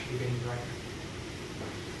things are actually getting brighter.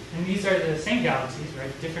 And these are the same galaxies,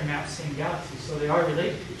 right? Different maps, same galaxies, so they are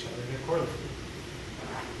related to each other. They're correlated.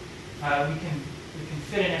 We can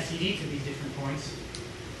fit an SED to these different points,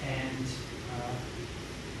 and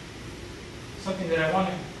something that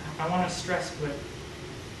I want to stress, but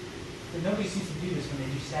nobody seems to do this when they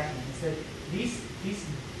do stacking, is that these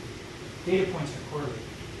data points are correlated.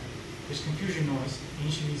 There's confusion noise in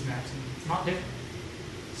each of these maps, and it's not different.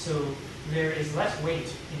 So there is less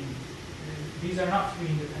weight in, these are not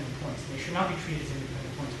three independent points. They should not be treated as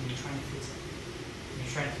independent points when you're trying to fit something, when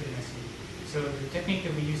you're trying to fit an SED. So the technique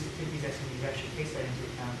that we use to fit these SEDs actually takes that into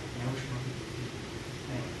account, and I wish more people could do it.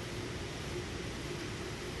 Anyway.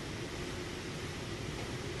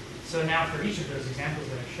 So now for each of those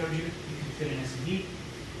examples that I showed you, you can fit an SED.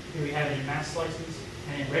 Here we have it in mass slices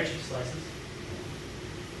and in redshift slices.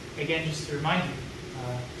 Again, just to remind you,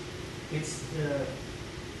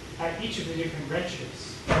 at each of the different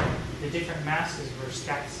redshifts, the different masses were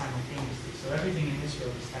stacked simultaneously. So everything in this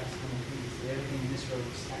row was stacked simultaneously. Everything in this row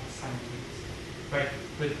was stacked simultaneously. Right?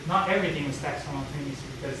 But not everything was stacked simultaneously,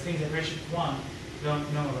 because things at redshift 1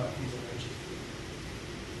 don't know about things at redshift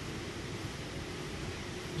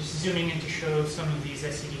 2. Just zooming in to show some of these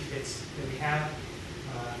SED fits that we have.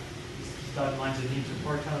 These dotted lines are the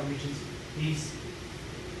interquartile regions. These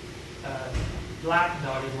black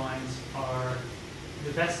dotted lines are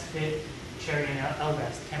the best fit Cherry and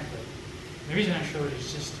LVAS template. The reason I show it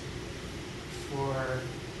is just for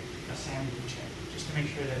a sanity check, just to make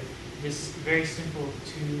sure that this very simple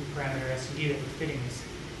 2-parameter SED that we're fitting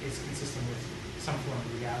is consistent with some form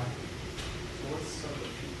of reality. So what's some of the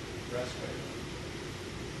rest wave?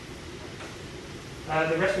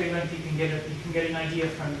 The rest wavelength you can get an idea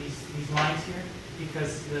from these lines here,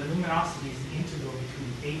 because the luminosity is the integral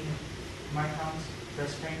between 8 microns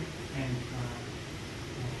rest frame and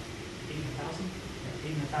 8 in 1,000. 8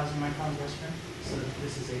 in 1,000 microns rest frame. So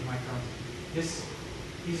this is 8 microns.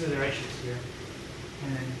 These are the redshifts here,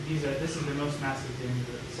 and then this is the most massive dim,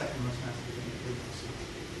 the second most massive dim, the third most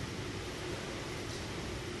massive.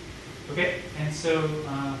 Okay, and so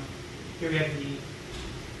here we have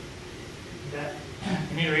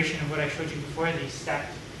an iteration of what I showed you before, the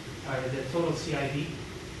stacked, the total CID,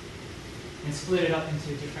 and split it up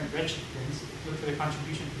into different redshift bins, look for the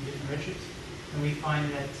contribution from different redshifts, and we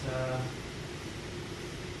find that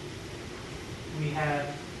we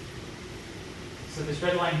have, so this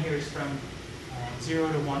red line here is from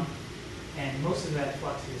 0 to 1, and most of that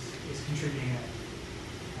flux is contributing at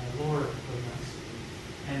lower wavelengths,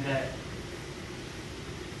 and that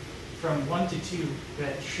from 1 to 2,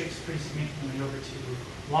 that shifts pretty significantly over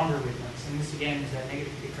to longer wavelengths. And this again is that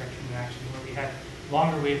negative K correction reaction where we have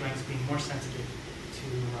longer wavelengths being more sensitive to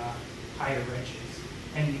higher redshifts.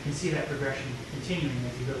 And you can see that progression continuing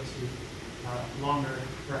as you go to longer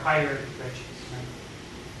or higher redshifts. Right?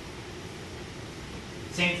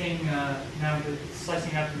 Same thing now with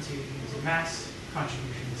slicing up into mass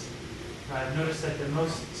contributions. Notice that the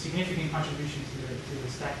most significant contribution to the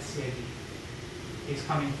stacked CID is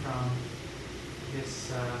coming from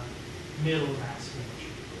this middle mass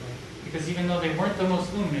range. Right? Because even though they weren't the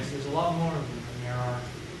most luminous, there's a lot more of them than there are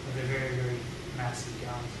of the very, very massive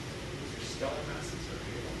galaxies. These are stellar masses or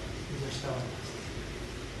halo masses? These are stellar masses.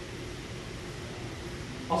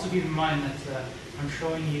 Also keep in mind that I'm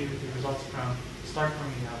showing you the results from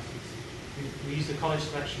star-forming galaxies. We use the color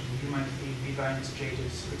selection, U minus V, V minus J to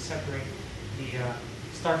separate the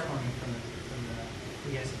star forming from the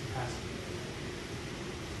quiescent capacity.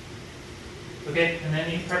 Okay, and then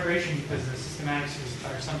in preparation, because the systematics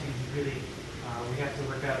are something really we have to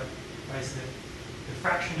work out, is the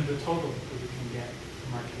fraction of the total that we can get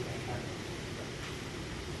from our K-bank pattern.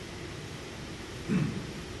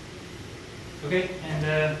 Okay,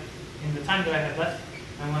 and in the time that I have left,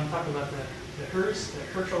 I want to talk about the HERS, the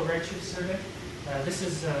Herschel Redshift Survey. This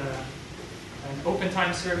is an open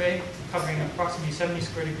time survey covering approximately 70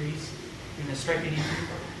 square degrees in the Stripe 82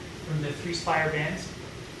 from the 3 spire bands.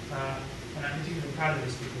 And I'm particularly proud of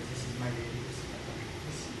this because this is my baby.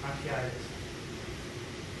 This RPI is.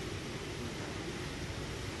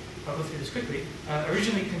 I'll go through this quickly.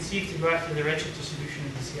 Originally conceived to go after the redshift distribution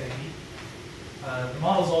of the CID, the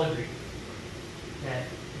models all agree that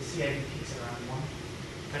the CID peaks at around 1.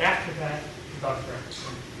 But after that, the dog's breakfast.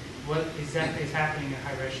 What exactly is happening at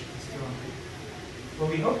high redshift is still unclear. What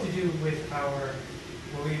we hope to do with our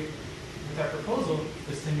proposal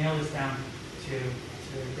was to nail this down to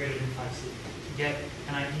greater than 5C, to get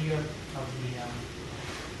an idea of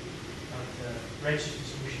the redshift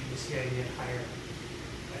distribution of the CID at higher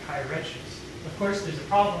redshifts. Of course, there's a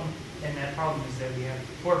problem, and that problem is that we have a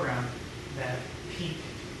foreground that peak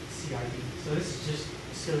CID. So this is just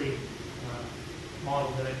a silly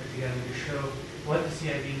model that I put together to show what the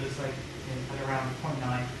CID looks like at around 0.9,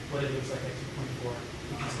 what it looks like at 2.4.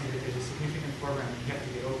 You can see that there's a significant foreground that you have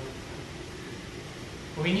to get over.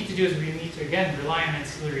 What we need to do is we need to, again, rely on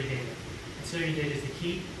ancillary data. Ancillary data is the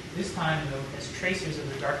key. This time, though, as tracers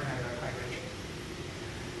of the dark matter at high redshift.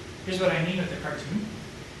 Here's what I mean with the cartoon.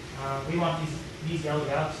 We want these yellow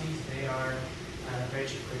galaxies. They are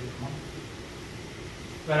redshift greater than 1.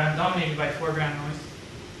 But I'm dominated by foreground noise.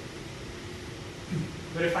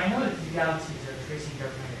 But if I know that these galaxies are tracing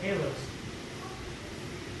dark matter halos,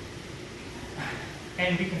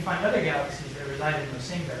 and we can find other galaxies that reside in those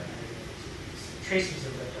same dark matter halos, tracers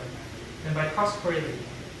of that dark matter, then by cross-correlating,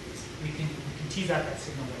 we can tease out that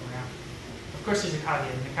signal that we're after. Of course, there's a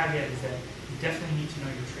caveat, and the caveat is that you definitely need to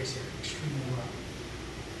know your tracer extremely well.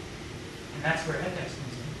 And that's where HETEX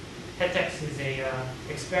comes in. HETEX is a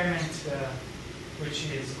experiment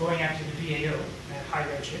which is going after the BAO at high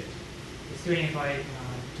redshift. It's doing it by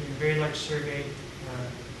doing a very large survey,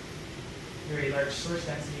 very large source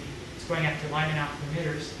density. It's going after line and alpha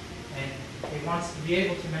emitters, and it wants to be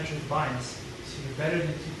able to measure the bias to better than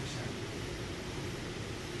 2%.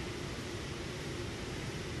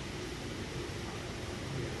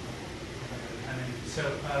 So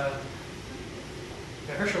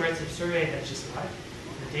the Herschel Redshift survey has just arrived.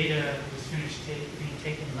 The data was finished being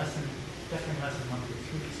taken definitely less than a month or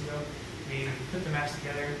 2 weeks ago. We put the maps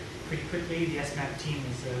together pretty quickly. The SMAP team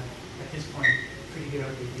is, at this point, pretty good at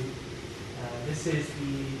what they do. This is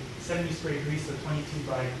the 70 square degrees, so 22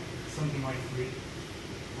 by something like 3.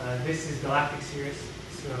 This is galactic cirrus,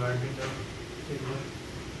 so our window. Take a look.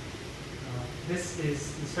 This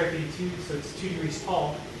is the Stripe 82, so it's 2 degrees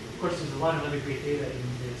tall. Of course, there's a lot of other great data in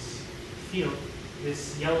this field.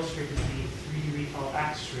 This yellow strip is the 3-degree tall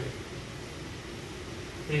axe strip.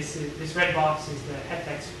 This red box is the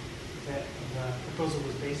HETEX that the proposal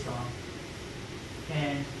was based on.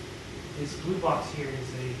 And this blue box here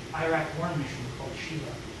is a IRAC-1 mission called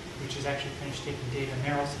Sheila, which is actually finished taking data, and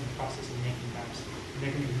they're also in the process of making maps. And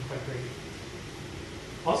they're going to be quite great.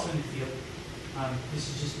 Also in the field, this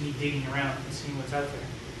is just me digging around and seeing what's out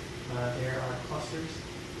there. There are clusters.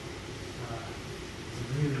 It's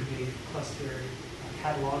a really big cluster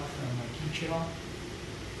catalog from Kichiro.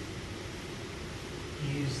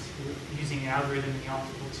 Using an algorithm in the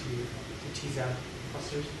optical to tease out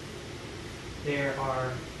clusters. There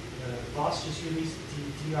are the BOSS just released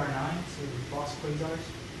the DR9, so the BOSS quasars.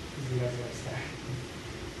 These are the guys that I stack.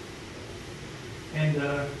 And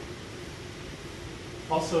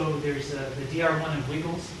also there's the DR1 of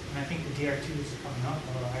Wiggles, and I think the DR2 is coming up,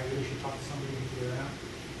 although I really should talk to somebody to figure it out.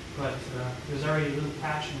 But there's already a little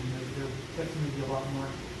patch, and there'll definitely be a lot more.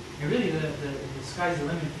 And really the sky's the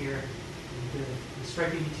limit here. The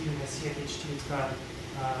Stripe 82 has CFH2, it's got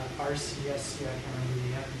RCS, I can't remember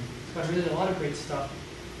the F. It's got really a lot of great stuff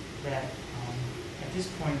that at this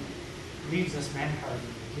point leaves us manpower,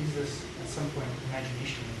 leaves us at some point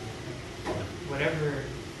imagination. Whatever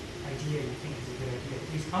idea you think is a good idea,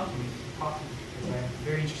 please come to me and talk to me, because I'm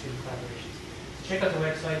very interested in collaborations. So check out the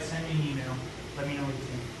website, send me an email, let me know what you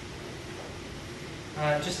think.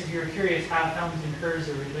 Just if you're curious how Helms and Hers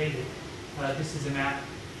are related, this is a map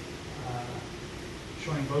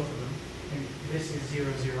showing both of them. And this is 00,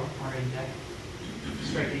 our index.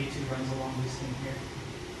 Stripe 82 runs along this thing here.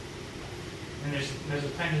 And there's a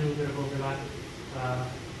tiny little bit of overlap.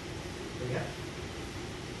 But yeah.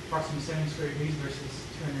 Approximately 70 square degrees versus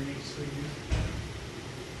 280 square degrees.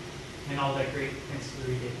 And all that great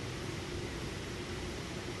ancillary data.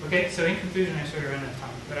 Okay, so in conclusion, I sort of ran out of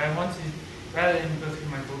time. But I want to, rather than go through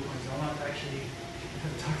my bullet points, I want to actually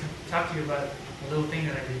talk to you about a little thing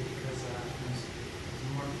that I did, because I was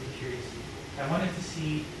more curious. I wanted to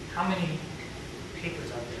see how many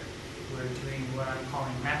papers out there were doing what I'm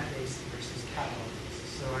calling map-based versus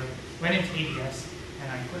catalog-based. So I went into ADS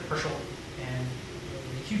and I put Herschel and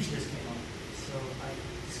a huge list came up. So I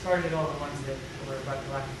discarded all the ones that were about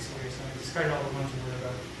galactic spheres, and I discarded all the ones that were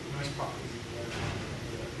about noise properties of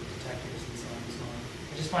the detectors and so on and so on.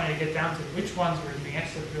 I just wanted to get down to which ones were doing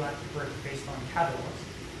extragalactic work based on catalogs.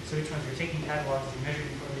 So which ones were taking catalogs and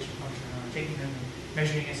measuring the correlation function, or taking them and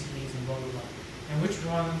measuring SPs and blah, blah, blah. And which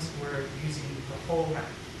ones were using the whole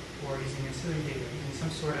map, or using ancillary data, using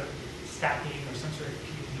some sort of stacking, or some sort of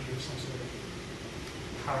PV, or some sort of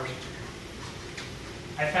power structure.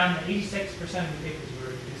 I found that 86% of the papers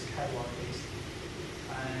were just catalog based,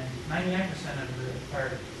 and 99% of the,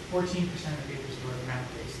 or 14% of the papers were map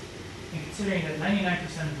based. And considering that 99%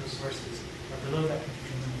 of those sources are below that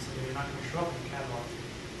confusion limit, so they're not going to show up in the catalog,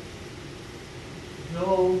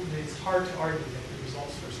 though it's hard to argue that the result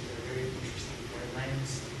sources are very interesting. They're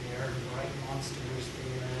lensed, they are bright monsters,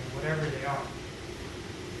 they are whatever they are.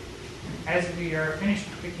 As we are finished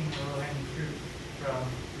picking the low-hanging fruit from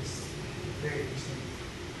this very recent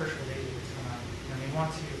partial data that's come out, and we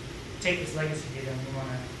want to take this legacy data and we want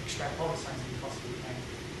to extract all the science we possibly can,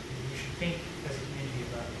 we should think as a community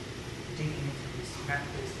about digging into these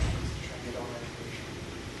map-based things to try and get all that information.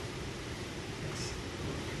 Thanks.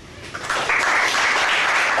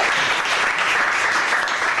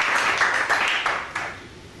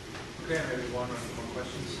 Okay, maybe one or two more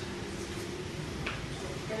questions.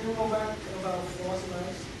 Can you go back about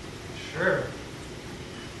fossilized? Sure.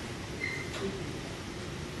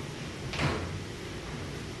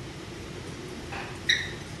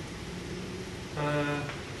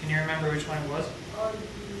 Can you remember which one it was?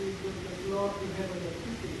 The law you have in the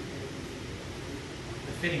fitting.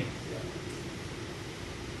 The fitting. Yeah.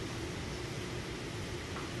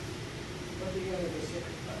 What do you have in the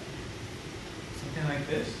second part? Something like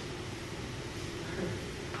this.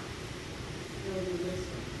 You know, the list.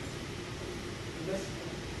 The list.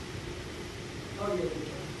 Oh, yeah,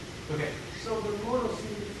 yeah. Okay. So the model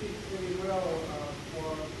seems to fit very well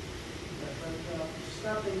for that, but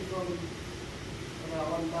starting from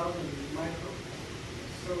around 1,000 micro.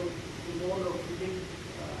 So the model predict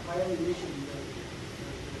higher emission than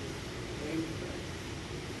the wave.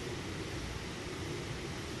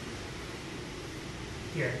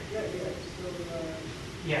 Here. Yeah, yeah. So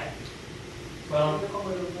Yeah. Well, can you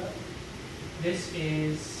comment on that? this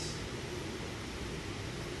is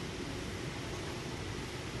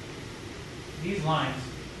these lines.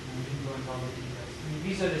 We can go into all the details. I mean,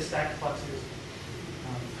 these are the stacked fluxes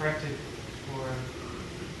corrected for.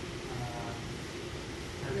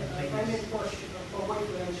 I mean, for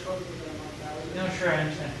wavelength shorter than 1,000. No, sure, I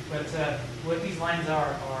understand. But what these lines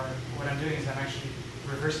are what I'm doing is I'm actually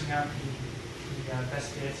reversing out the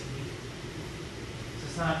best fit SED. So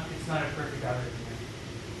it's not a perfect algorithm yet.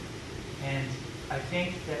 And I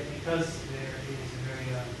think that because there is very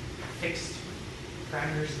fixed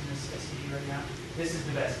parameters in this SED right now, this is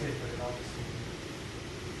the best fit for it, obviously.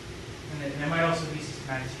 And then there might also be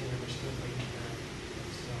systematics here that we're still taking care of.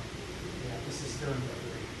 So yeah, this is still in preparation.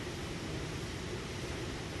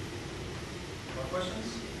 More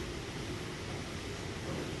questions?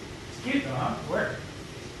 It's cute though, huh? Work.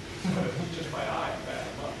 Just my eye, man,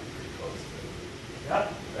 I'm up pretty close to the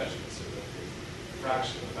Yeah. measurements of the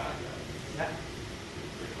fraction of the background. Yeah.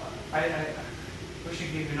 Pretty high. I wish I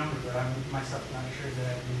gave you a number, but I'm myself not sure that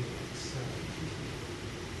I believe it. So.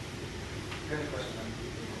 Any question?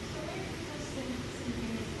 So maybe just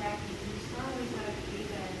simultaneous stacking, you start with a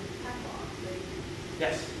data and catalog, right?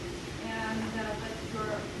 Yes. And but for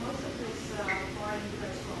most of this foreign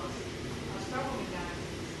press laws start with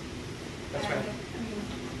galaxies. That's and, right. I mean,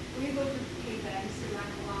 when you go to data and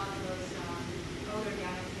select a lot of those older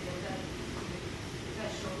galaxies that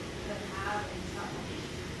show that have and stuff.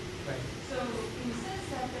 Right. So in the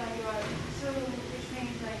sense that you are which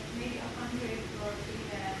means like maybe 100 or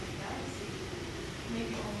 3 galaxy,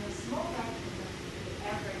 maybe only a small fraction of the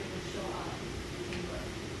average will show up in your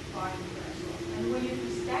foreign press laws. And when you do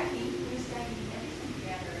stacking, everything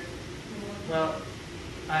together. Well,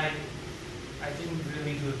 I didn't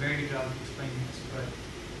really do a very good job of explaining this, but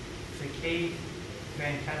the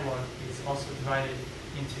K-band catalog is also divided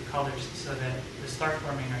into colors so that the star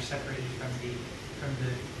forming are separated from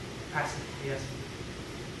the passive yes.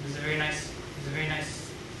 There's a very nice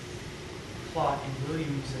plot in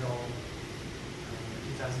Williams et al.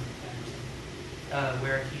 2010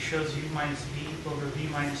 where he shows U minus V over V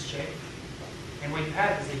minus J. And what you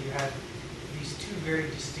have is that you have these two very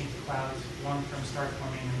distinct clouds, one from star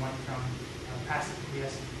forming and one from passive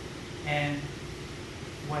quiescent. And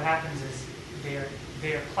what happens is they are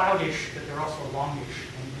cloudish, but they're also longish.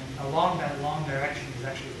 And along that long direction is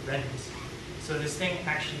actually the redness. So this thing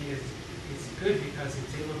actually is good because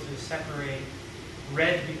it's able to separate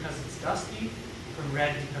red because it's dusty from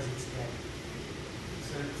red because it's dead.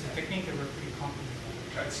 So it's a technique that we're pretty confident about.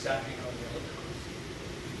 Try stacking on the ellipticals.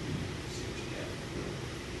 See what you get.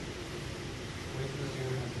 Wait till you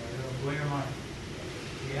hear it. It'll blow your mind.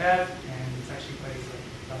 We have, and it's actually quite exciting.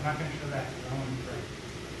 But I'm not going to show that because I don't want to break.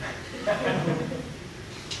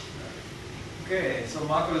 Okay, so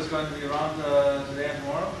Marco is going to be around today and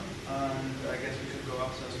tomorrow, and I guess we should go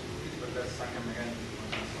upstairs to cookies, but let's thank him again.